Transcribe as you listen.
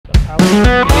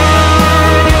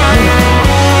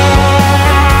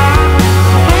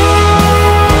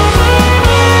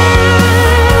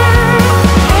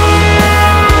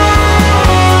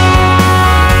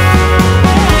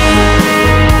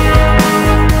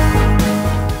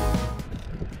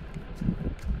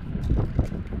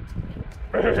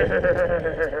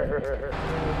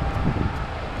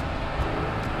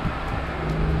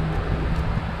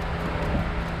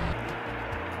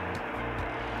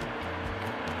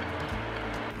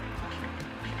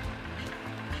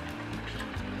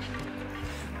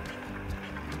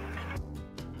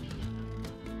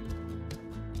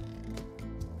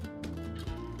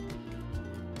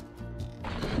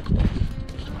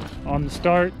On the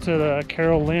start to the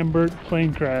Carole Lombard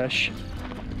Plane Crash.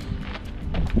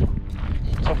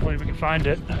 Hopefully we can find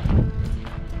it.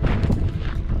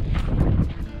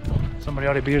 Somebody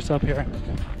ought to beat us up here.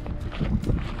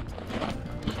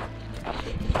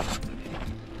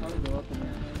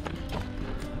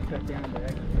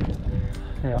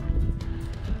 Yeah.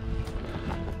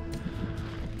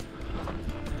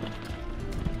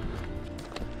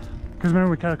 Because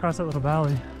remember we cut across that little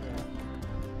valley.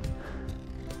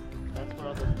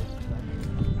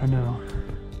 I know.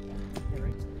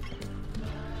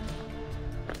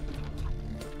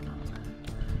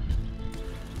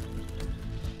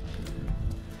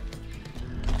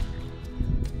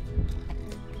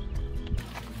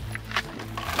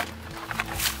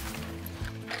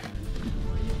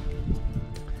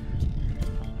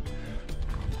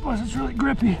 Oh, this is really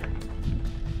grippy.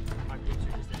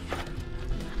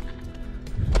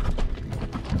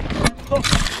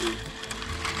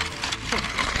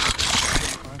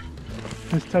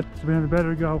 This touch, man,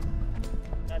 better go.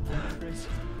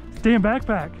 Damn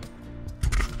backpack.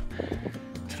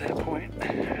 To that point,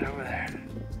 right over there.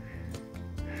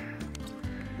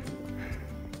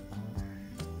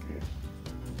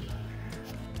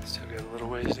 Still got a little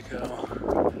ways to go.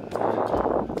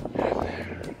 Right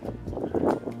there.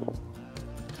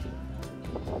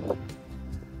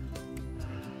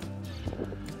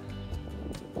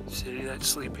 City that's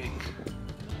sleeping.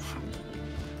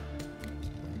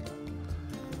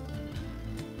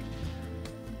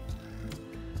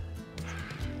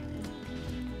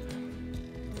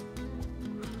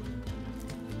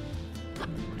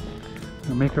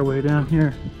 We'll make our way down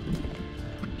here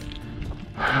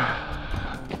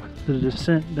to the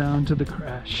descent down to the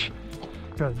crash.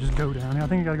 Gotta just go down. I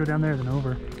think I gotta go down there then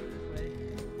over.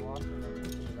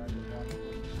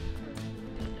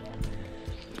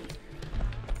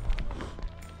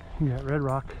 You got Red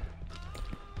Rock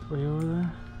way over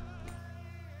there.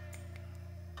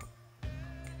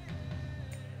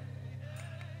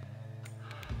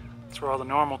 That's where all the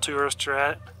normal tourists are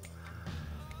at.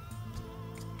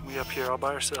 We up here all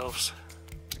by ourselves.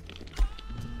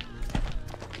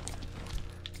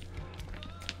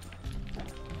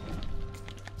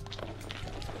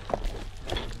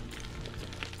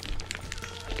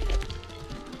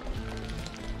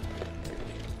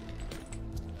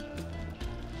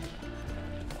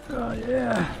 Oh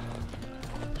yeah.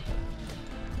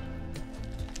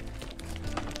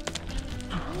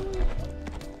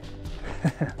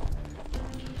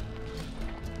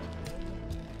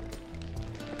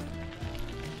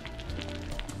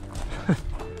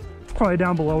 Probably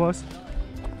down below us.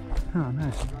 Oh,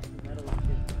 nice.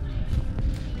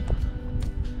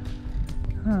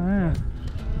 Oh, yeah.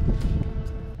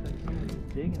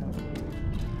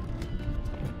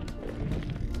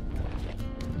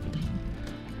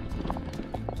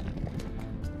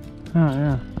 Oh,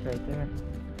 yeah. Right there.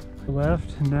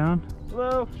 Left and down.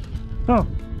 Hello. Oh,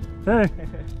 hey.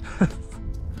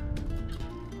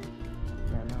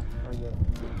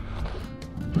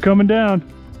 We're coming down.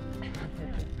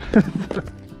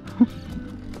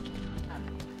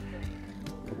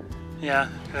 Yeah,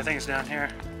 I think it's down here.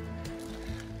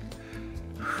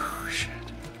 Whew, shit.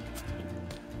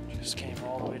 Just came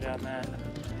all the way down that.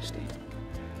 Pretty steep.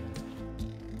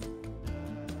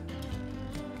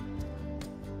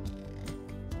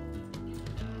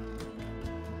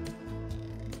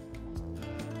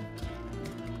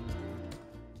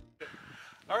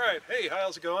 All right, hey,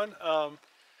 how's it going?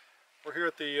 We're here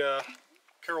at the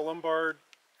Carole Lombard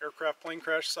aircraft plane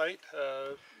crash site.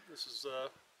 This is a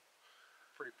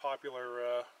pretty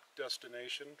popular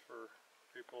destination for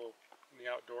people in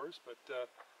the outdoors, but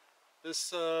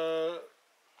this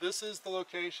is the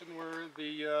location where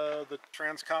the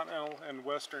transcontinental and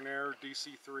Western Air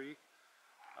DC-3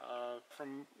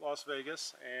 from Las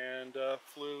Vegas and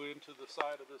flew into the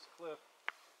side of this cliff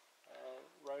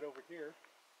right over here.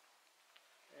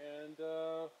 And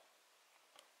it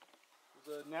was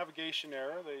a navigation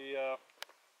error. They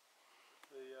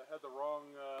They had the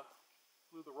wrong,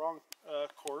 flew the wrong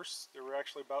course. They were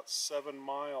actually about 7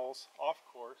 miles off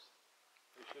course.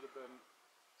 They should have been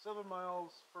 7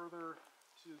 miles further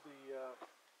to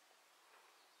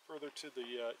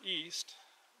the east,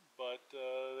 but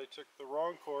they took the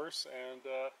wrong course and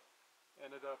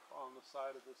ended up on the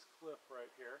side of this cliff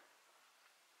right here.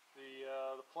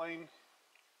 The plane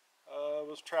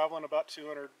was traveling about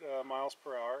 200 miles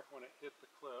per hour when it hit the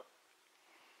cliff.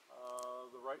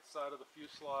 The right side of the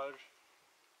fuselage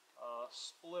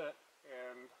split,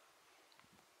 and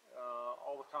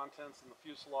all the contents in the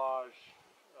fuselage,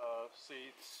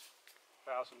 seats,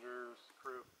 passengers,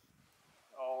 crew,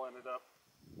 all ended up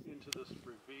into this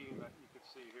ravine that you can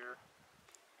see here.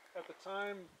 At the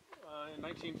time, in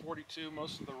 1942,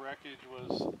 most of the wreckage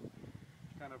was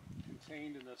kind of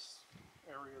contained in this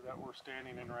area that we're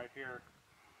standing in right here,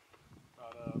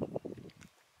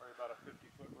 probably about a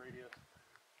 50-foot radius.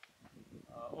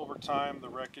 Over time, the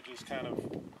wreckage has kind of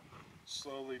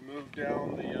slowly moved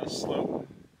down the slope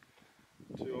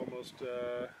to almost,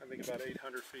 I think, about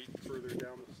 800 feet further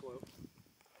down the slope.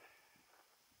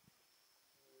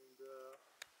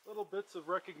 Little bits of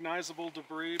recognizable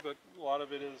debris, but a lot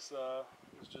of it is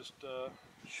just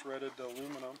shredded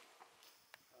aluminum.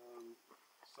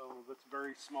 Some of it's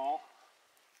very small,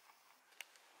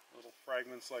 little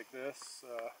fragments like this.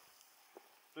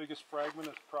 Biggest fragment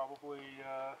is probably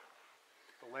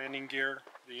the landing gear,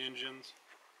 the engines.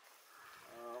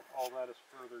 All that is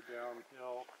further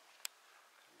downhill.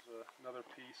 There's another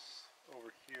piece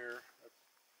over here. That's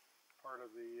part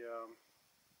of the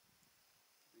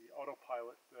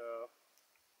autopilot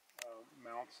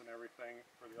mounts and everything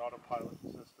for the autopilot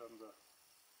system. The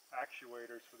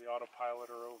actuators for the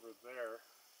autopilot are over there,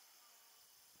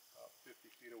 about 50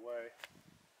 feet away.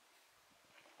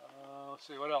 Let's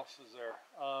see, what else is there?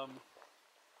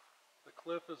 The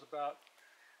cliff is about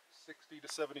 60 to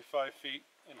 75 feet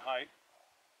in height.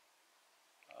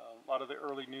 A lot of the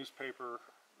early newspaper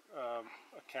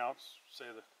accounts say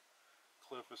the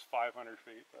cliff is 500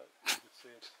 feet, but you can see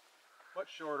it's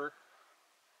much shorter.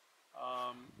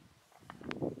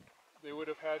 They would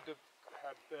have had to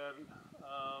have been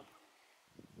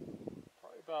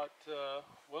probably about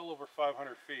well over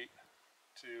 500 feet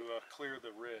to clear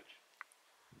the ridge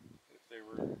if they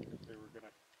were going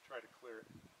to try to clear it.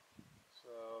 So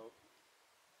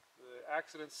the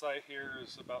accident site here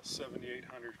is about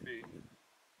 7,800 feet,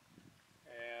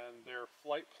 and their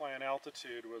flight plan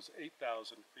altitude was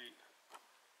 8,000 feet.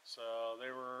 So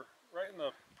they were right in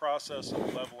the process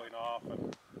of leveling off,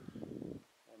 and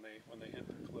when they hit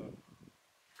the cliff.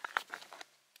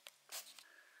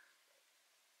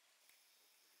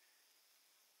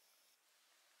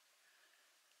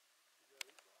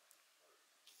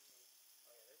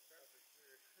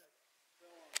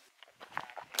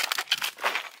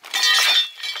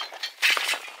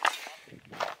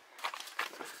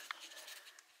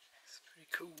 It's pretty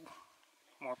cool.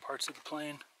 More parts of the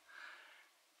plane.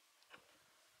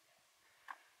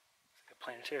 It's like a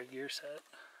planetary gear set.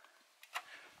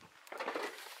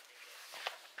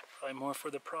 Probably more for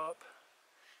the prop.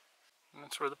 And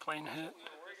that's where the plane hit.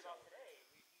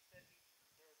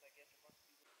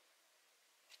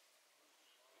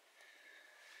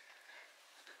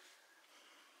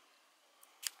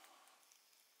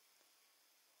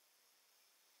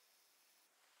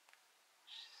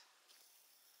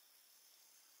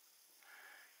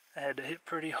 I had to hit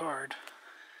pretty hard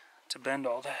to bend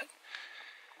all that.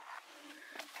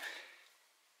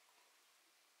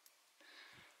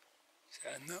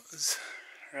 And that was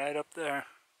right up there,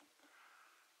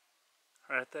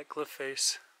 right at that cliff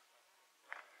face.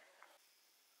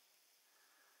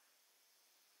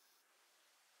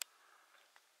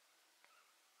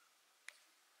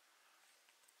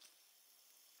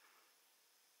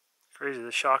 Crazy,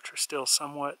 the shocks are still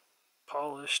somewhat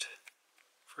polished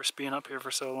for being up here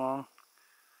for so long.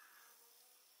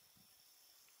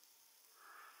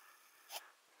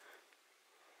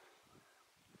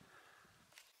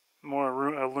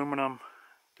 More aluminum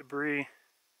debris.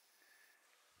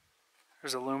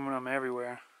 There's aluminum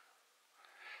everywhere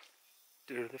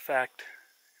due to the fact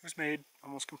it was made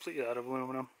almost completely out of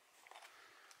aluminum.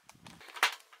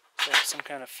 So some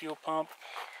kind of fuel pump,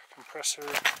 compressor,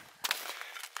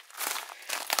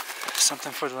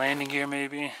 something for the landing gear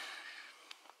maybe.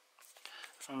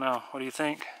 I don't know, what do you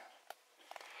think?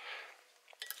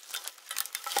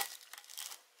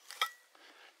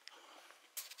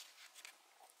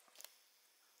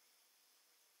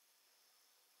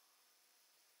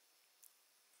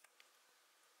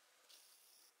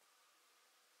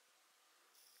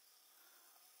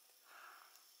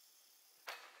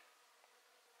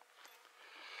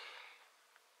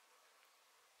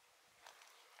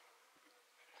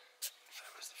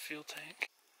 fuel tank.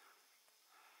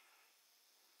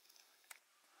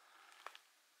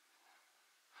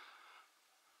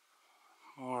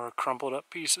 More crumpled up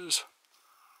pieces.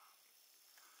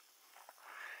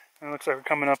 It looks like we're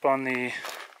coming up on the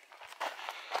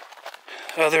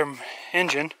other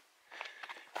engine.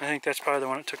 I think that's probably the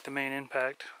one that took the main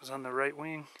impact. It was on the right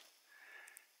wing.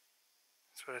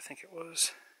 That's what I think it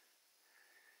was.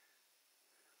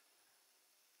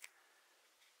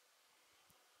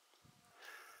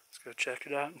 Let's go check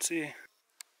it out and see.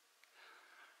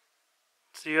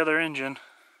 It's the other engine.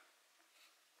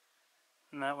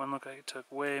 And that one looked like it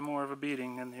took way more of a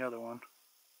beating than the other one.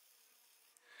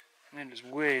 And it is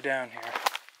way down here.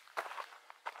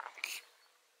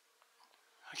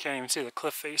 I can't even see the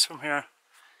cliff face from here.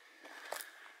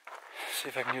 See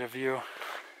if I can get a view.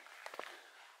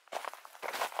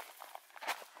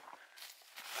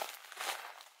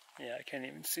 Yeah, I can't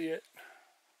even see it.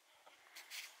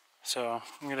 So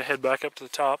I'm gonna head back up to the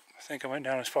top. I think I went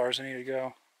down as far as I need to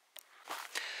go.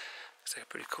 Looks like a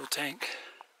pretty cool tank.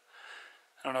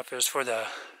 I don't know if it was for the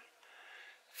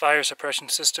fire suppression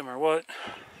system or what.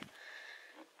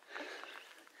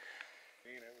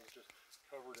 It was just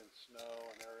covered in snow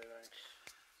and everything.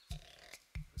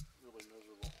 Really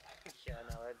miserable. Yeah,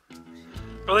 no,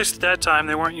 Or at least at that time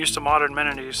they weren't used to modern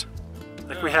amenities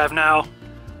like we have now.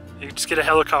 You could just get a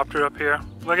helicopter up here.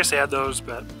 Well, I guess they had those,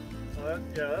 but... Well,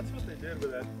 yeah, that's what they did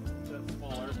with that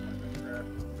small airplane that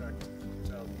crashed back in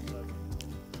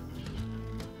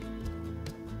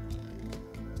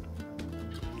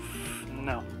 2007.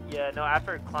 No. yeah, no.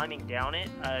 After climbing down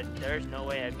it, there's no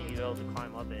way I'd be able to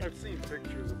climb up it. I've seen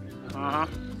pictures of people.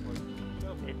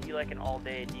 It'd be like an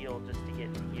all-day deal just to get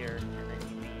here, and then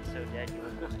you'd be so dead you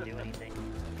wouldn't want to do anything.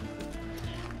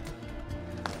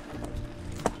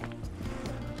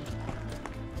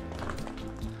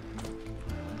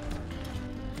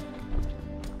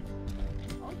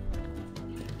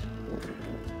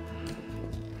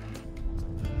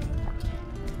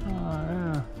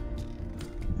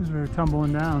 We were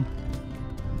tumbling down.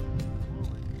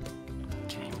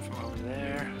 Came from over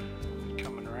there,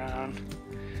 coming around.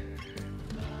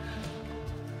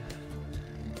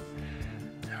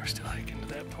 Now we're still hiking to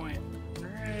that point,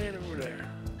 right over there.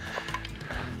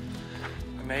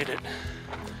 We made it.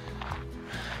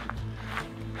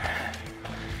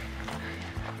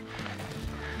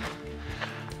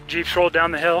 Jeeps rolled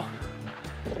down the hill.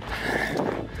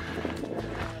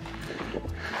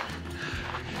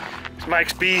 It's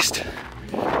Mike's Beast.